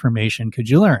new information could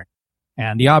you learn?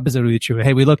 And the opposite would be true.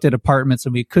 Hey, we looked at apartments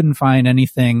and we couldn't find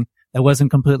anything that wasn't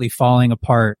completely falling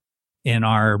apart in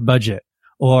our budget.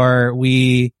 Or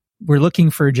we were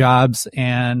looking for jobs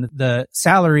and the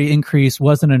salary increase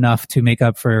wasn't enough to make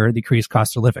up for the increased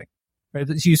cost of living. Right?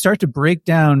 So you start to break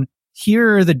down,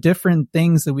 here are the different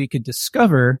things that we could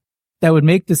discover that would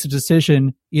make this a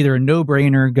decision either a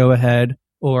no-brainer, go ahead,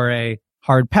 or a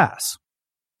hard pass.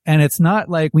 And it's not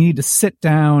like we need to sit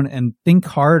down and think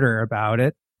harder about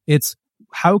it. It's,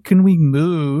 how can we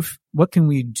move? What can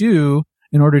we do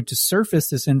in order to surface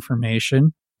this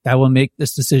information that will make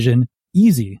this decision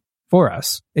easy for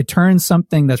us? It turns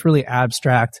something that's really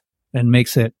abstract and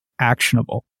makes it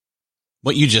actionable.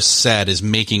 What you just said is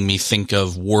making me think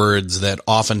of words that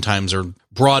oftentimes are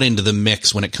brought into the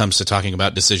mix when it comes to talking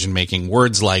about decision making.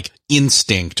 Words like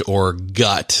instinct or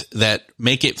gut that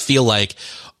make it feel like,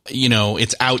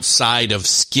 it's outside of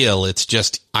skill. It's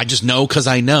just, I just know because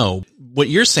I know. What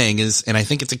you're saying is, and I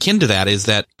think it's akin to that, is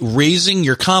that raising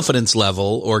your confidence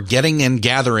level or getting and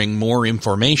gathering more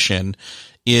information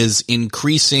is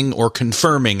increasing or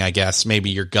confirming, I guess, maybe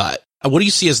your gut. What do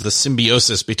you see as the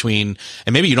symbiosis between,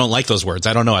 and maybe you don't like those words,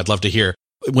 I don't know, I'd love to hear.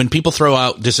 When people throw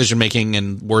out decision-making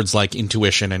and words like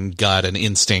intuition and gut and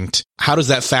instinct, how does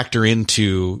that factor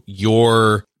into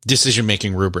your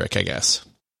decision-making rubric, I guess?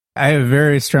 I have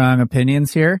very strong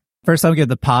opinions here. First, I'll give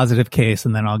the positive case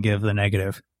and then I'll give the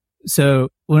negative. So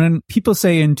when people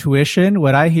say intuition,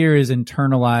 what I hear is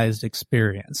internalized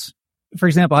experience. For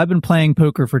example, I've been playing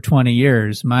poker for 20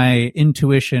 years. My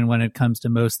intuition when it comes to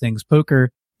most things poker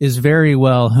is very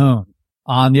well honed.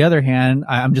 On the other hand,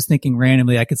 I'm just thinking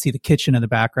randomly, I could see the kitchen in the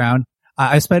background.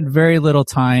 I spent very little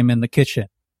time in the kitchen.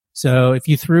 So if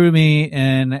you threw me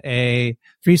in a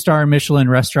 3-star Michelin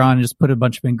restaurant and just put a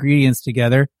bunch of ingredients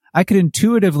together, I could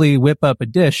intuitively whip up a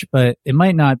dish, but it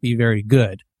might not be very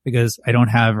good because I don't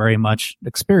have very much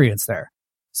experience there.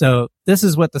 So this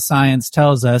is what the science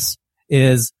tells us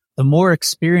is the more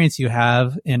experience you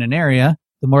have in an area,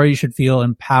 the more you should feel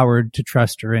empowered to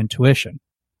trust your intuition.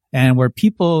 And where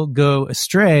people go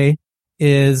astray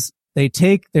is they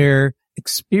take their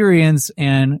experience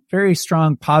and very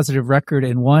strong positive record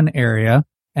in one area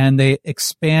and they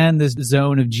expand this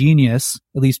zone of genius,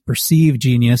 at least perceived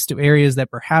genius, to areas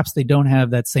that perhaps they don't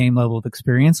have that same level of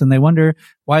experience. And they wonder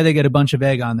why they get a bunch of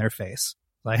egg on their face.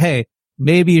 Like, hey,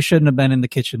 maybe you shouldn't have been in the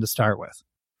kitchen to start with.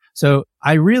 So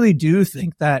I really do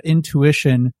think that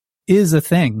intuition is a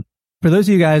thing. For those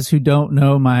of you guys who don't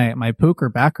know my poker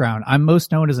background, I'm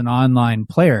most known as an online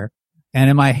player. And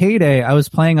in my heyday, I was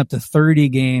playing up to 30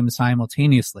 games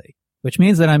simultaneously, which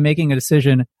means that I'm making a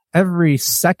decision every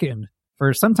second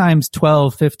for sometimes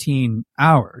 12, 15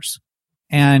 hours.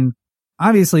 And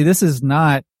obviously this is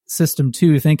not system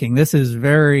 2 thinking. This is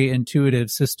very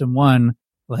intuitive system 1,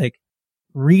 like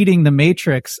reading the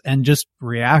matrix and just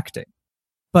reacting.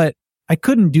 But I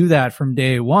couldn't do that from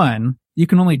day one. You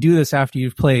can only do this after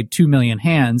you've played 2 million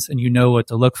hands and you know what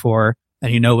to look for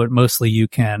and you know what mostly you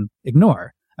can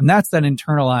ignore. And that's that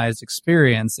internalized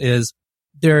experience is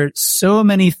there are so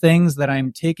many things that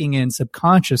I'm taking in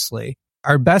subconsciously.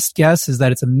 Our best guess is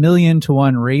that it's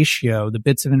 1,000,000-to-1 ratio, the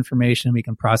bits of information we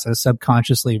can process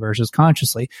subconsciously versus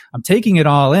consciously. I'm taking it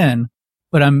all in,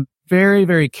 but I'm very,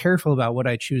 very careful about what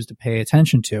I choose to pay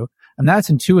attention to. And that's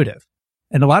intuitive.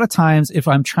 And a lot of times if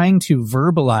I'm trying to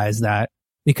verbalize that,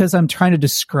 because I'm trying to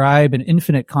describe an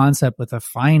infinite concept with a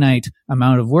finite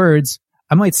amount of words,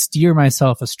 I might steer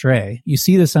myself astray. You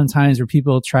see this sometimes where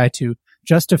people try to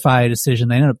justify a decision.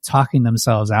 They end up talking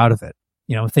themselves out of it.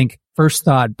 You know, think first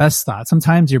thought, best thought.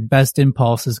 Sometimes your best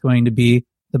impulse is going to be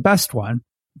the best one,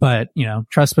 but you know,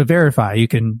 trust but verify. You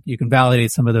can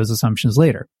validate some of those assumptions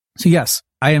later. So yes,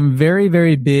 I am very,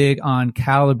 very big on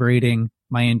calibrating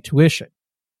my intuition.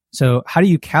 So how do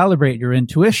you calibrate your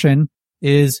intuition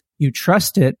is you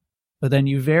trust it, but then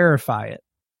you verify it.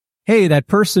 Hey, that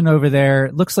person over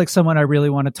there looks like someone I really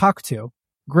want to talk to.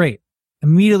 Great.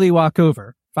 Immediately walk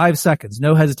over. 5 seconds.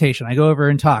 No hesitation. I go over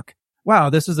and talk. Wow,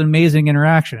 this is an amazing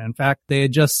interaction. In fact, they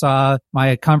had just saw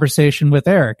my conversation with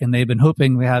Eric and they've been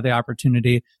hoping we had the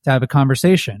opportunity to have a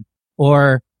conversation.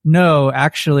 Or no,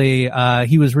 actually,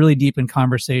 he was really deep in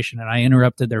conversation and I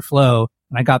interrupted their flow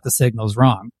and I got the signals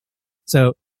wrong.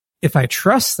 So if I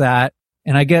trust that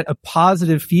and I get a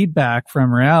positive feedback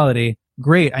from reality,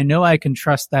 great. I know I can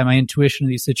trust that my intuition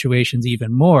in these situations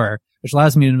even more, which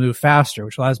allows me to move faster,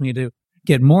 which allows me to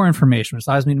get more information, which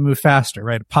allows me to move faster,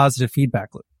 right? A positive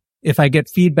feedback loop. If I get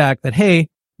feedback that, hey,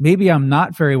 maybe I'm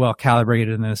not very well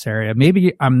calibrated in this area.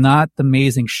 Maybe I'm not the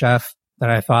amazing chef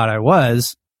that I thought I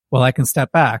was. Well, I can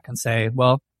step back and say,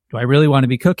 well, do I really want to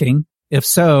be cooking? If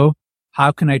so,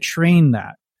 how can I train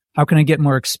that? How can I get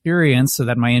more experience so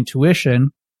that my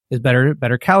intuition is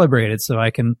better calibrated so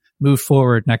I can move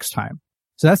forward next time?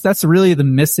 So that's really the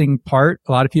missing part.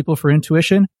 A lot of people for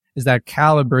intuition is that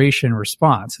calibration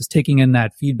response, is taking in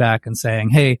that feedback and saying,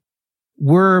 hey,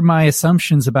 were my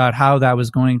assumptions about how that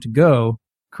was going to go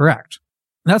correct?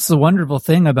 And that's the wonderful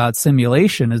thing about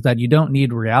simulation is that you don't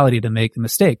need reality to make the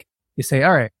mistake. You say,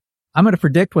 all right, I'm going to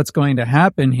predict what's going to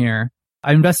happen here.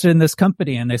 I invested in this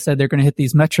company and they said they're going to hit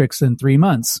these metrics in 3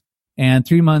 months. And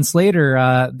 3 months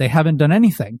later, they haven't done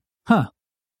anything.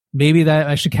 Maybe that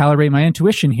I should calibrate my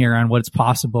intuition here on what's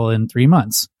possible in 3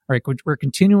 months. All right, we're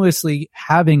continuously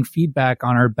having feedback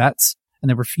on our bets, and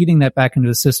then we're feeding that back into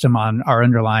the system on our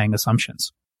underlying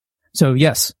assumptions. So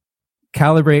yes,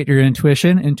 calibrate your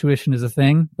intuition. Intuition is a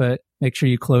thing, but make sure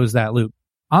you close that loop.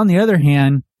 On the other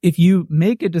hand, if you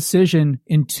make a decision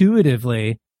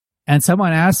intuitively and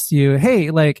someone asks you,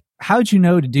 hey, like, how'd you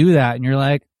know to do that? And you're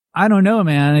like, I don't know,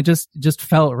 man. It just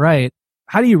felt right.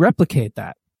 How do you replicate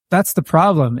that? That's the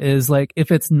problem is like,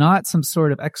 if it's not some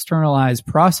sort of externalized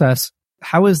process,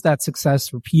 how is that success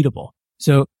repeatable?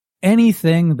 So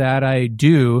anything that I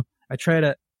do, I try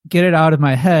to get it out of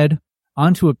my head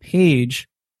onto a page.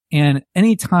 And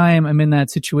anytime I'm in that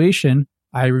situation,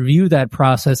 I review that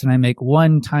process and I make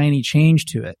one tiny change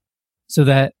to it so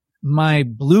that my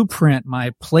blueprint,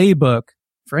 my playbook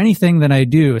for anything that I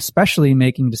do, especially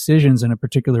making decisions in a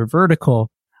particular vertical,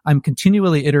 I'm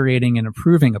continually iterating and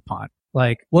improving upon.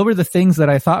 Like, what were the things that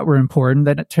I thought were important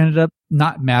that ended up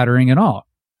not mattering at all?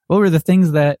 What were the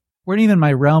things that weren't even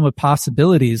my realm of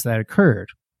possibilities that occurred?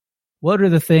 What are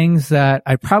the things that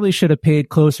I probably should have paid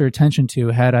closer attention to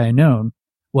had I known?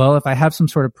 Well, if I have some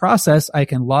sort of process, I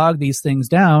can log these things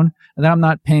down and then I'm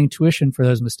not paying tuition for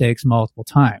those mistakes multiple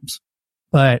times.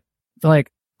 But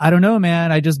like, I don't know,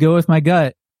 man, I just go with my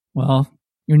gut. Well,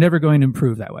 you're never going to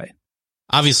improve that way.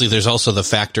 Obviously, there's also the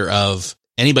factor of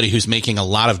anybody who's making a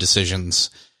lot of decisions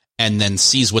and then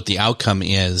sees what the outcome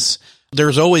is.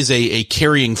 There's always a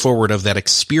carrying forward of that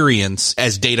experience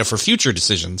as data for future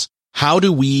decisions. How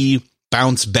do we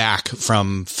bounce back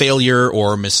from failure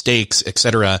or mistakes, et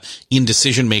cetera, in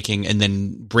decision making and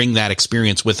then bring that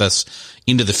experience with us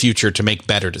into the future to make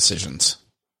better decisions?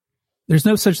 There's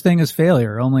no such thing as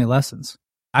failure, only lessons.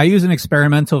 I use an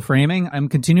experimental framing. I'm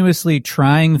continuously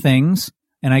trying things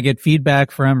and I get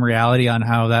feedback from reality on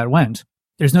how that went.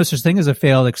 There's no such thing as a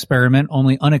failed experiment,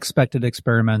 only unexpected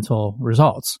experimental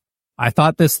results. I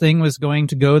thought this thing was going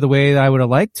to go the way that I would have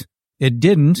liked. it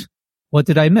didn't, what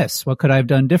did I miss? What could I have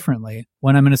done differently?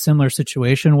 When I'm in a similar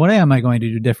situation, what am I going to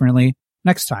do differently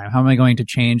next time? How am I going to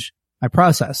change my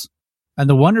process? And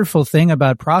the wonderful thing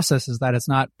about process is that it's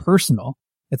not personal.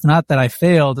 It's not that I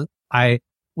failed. I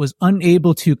was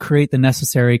unable to create the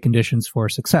necessary conditions for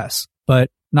success. But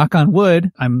knock on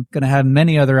wood, I'm going to have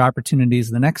many other opportunities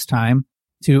the next time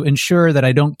to ensure that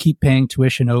I don't keep paying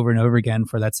tuition over and over again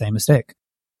for that same mistake.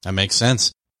 That makes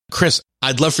sense. Chris,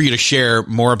 I'd love for you to share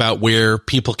more about where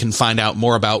people can find out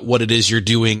more about what it is you're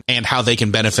doing and how they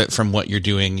can benefit from what you're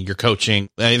doing, your coaching.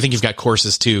 I think you've got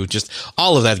courses too, just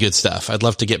all of that good stuff. I'd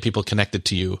love to get people connected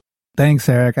to you. Thanks,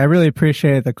 Eric. I really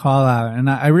appreciate the call out. And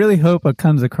I really hope what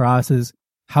comes across is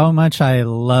how much I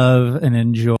love and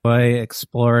enjoy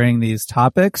exploring these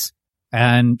topics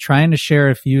and trying to share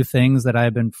a few things that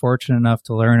I've been fortunate enough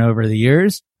to learn over the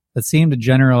years that seem to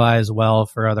generalize well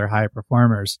for other high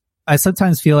performers. I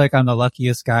sometimes feel like I'm the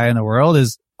luckiest guy in the world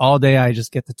is all day I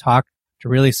just get to talk to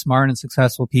really smart and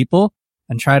successful people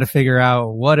and try to figure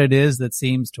out what it is that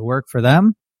seems to work for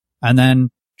them and then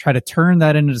try to turn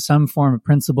that into some form of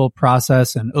principle,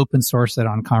 process, and open source it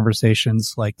on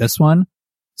conversations like this one.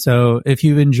 So if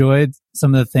you've enjoyed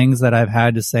some of the things that I've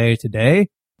had to say today,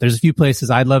 there's a few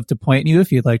places I'd love to point you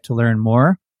if you'd like to learn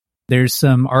more. There's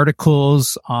some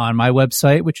articles on my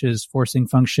website, which is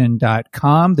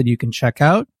forcingfunction.com that you can check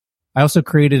out. I also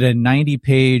created a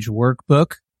 90-page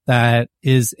workbook that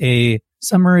is a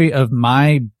summary of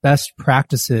my best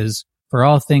practices for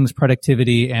all things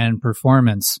productivity and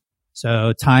performance.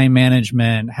 So time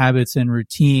management, habits and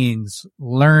routines,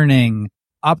 learning,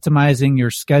 optimizing your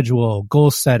schedule,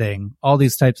 goal setting, all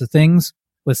these types of things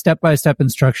with step-by-step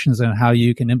instructions on how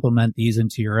you can implement these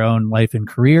into your own life and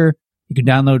career. You can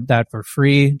download that for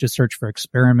free. Just search for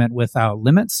Experiment Without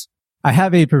Limits. I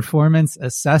have a performance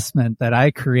assessment that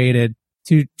I created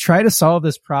to try to solve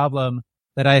this problem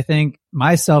that I think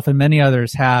myself and many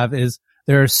others have is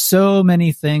there are so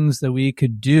many things that we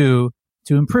could do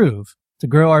to improve, to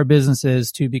grow our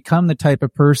businesses, to become the type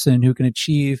of person who can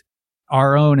achieve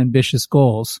our own ambitious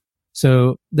goals.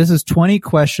 So this is 20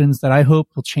 questions that I hope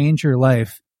will change your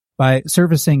life by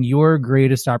surfacing your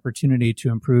greatest opportunity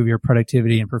to improve your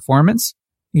productivity and performance.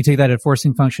 You can take that at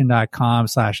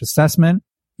forcingfunction.com/assessment.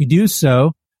 You do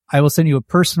so, I will send you a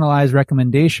personalized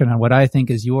recommendation on what I think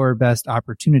is your best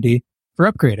opportunity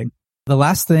for upgrading. The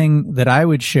last thing that I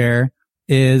would share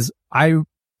is I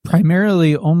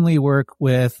primarily only work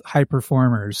with high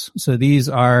performers. So these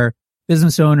are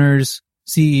business owners,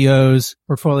 CEOs,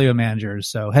 portfolio managers.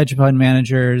 So hedge fund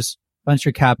managers,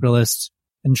 venture capitalists,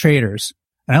 and traders.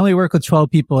 And I only work with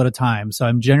 12 people at a time. So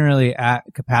I'm generally at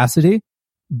capacity,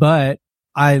 but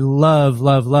I love,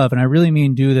 and I really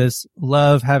mean do this,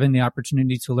 love having the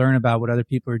opportunity to learn about what other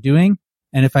people are doing.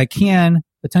 And if I can,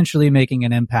 potentially making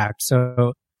an impact.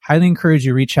 So highly encourage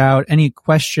you to reach out. Any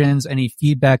questions, any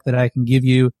feedback that I can give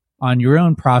you on your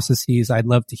own processes, I'd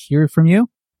love to hear from you.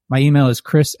 My email is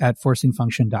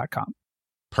chris@forcingfunction.com.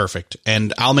 Perfect.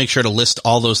 And I'll make sure to list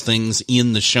all those things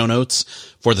in the show notes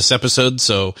for this episode.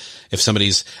 So if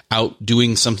somebody's out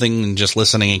doing something and just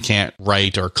listening and can't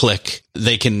write or click,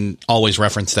 they can always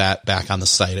reference that back on the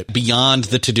site at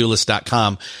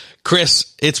beyondthetodolist.com.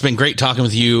 Chris, it's been great talking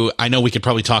with you. I know we could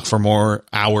probably talk for more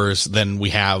hours than we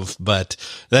have, but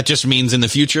that just means in the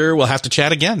future we'll have to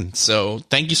chat again. So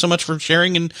thank you so much for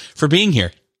sharing and for being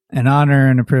here. An honor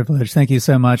and a privilege. Thank you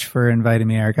so much for inviting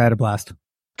me, Eric. I had a blast.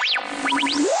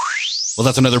 Well,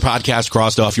 that's another podcast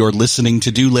crossed off your listening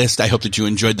to-do list. I hope that you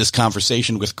enjoyed this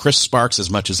conversation with Chris Sparks as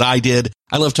much as I did.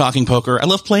 I love talking poker. I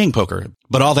love playing poker.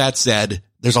 But all that said,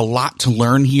 there's a lot to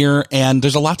learn here, and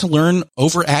there's a lot to learn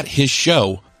over at his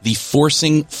show, the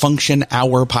Forcing Function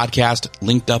Hour podcast,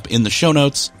 linked up in the show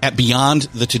notes at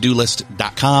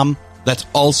beyondthetodolist.com. That's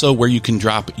also where you can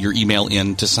drop your email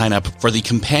in to sign up for the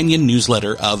companion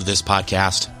newsletter of this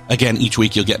podcast. Again, each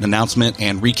week you'll get an announcement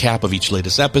and recap of each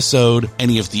latest episode,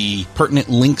 any of the pertinent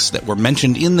links that were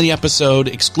mentioned in the episode,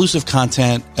 exclusive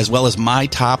content, as well as my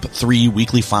top 3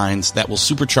 weekly finds that will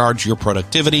supercharge your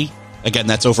productivity. Again,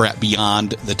 that's over at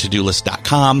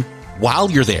beyondthetodolist.com.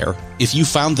 While you're there, if you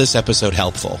found this episode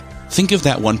helpful, think of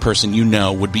that one person you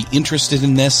know would be interested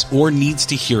in this or needs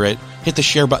to hear it. Hit the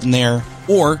share button there,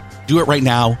 or do it right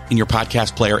now in your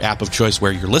podcast player app of choice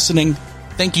where you're listening.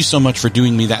 Thank you so much for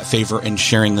doing me that favor and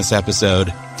sharing this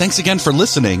episode. Thanks again for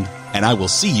listening, and I will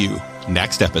see you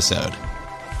next episode.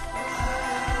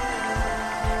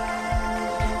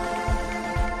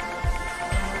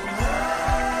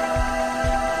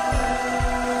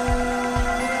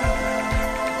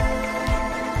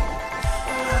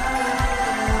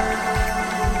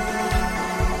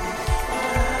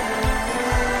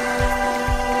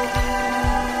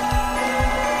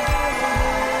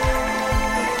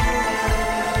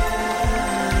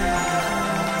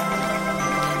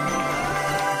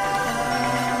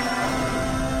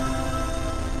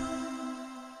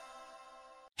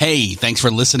 Hey, thanks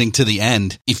for listening to the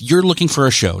end. If you're looking for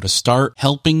a show to start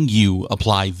helping you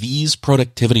apply these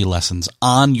productivity lessons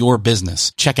on your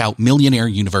business, check out Millionaire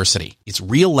University. It's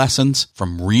real lessons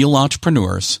from real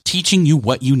entrepreneurs teaching you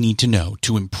what you need to know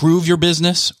to improve your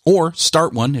business or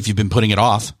start one if you've been putting it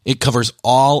off. It covers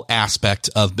all aspects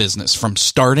of business, from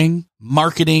starting,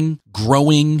 marketing,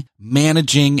 growing,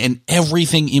 managing, and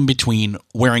everything in between,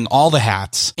 wearing all the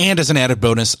hats. And as an added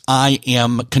bonus, I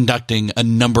am conducting a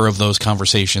number of those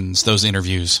conversations, those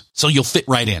interviews, so you'll fit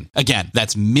right in. Again,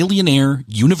 that's Millionaire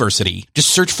University. Just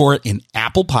search for it in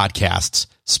Apple Podcasts,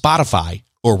 Spotify,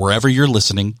 or wherever you're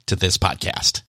listening to this podcast.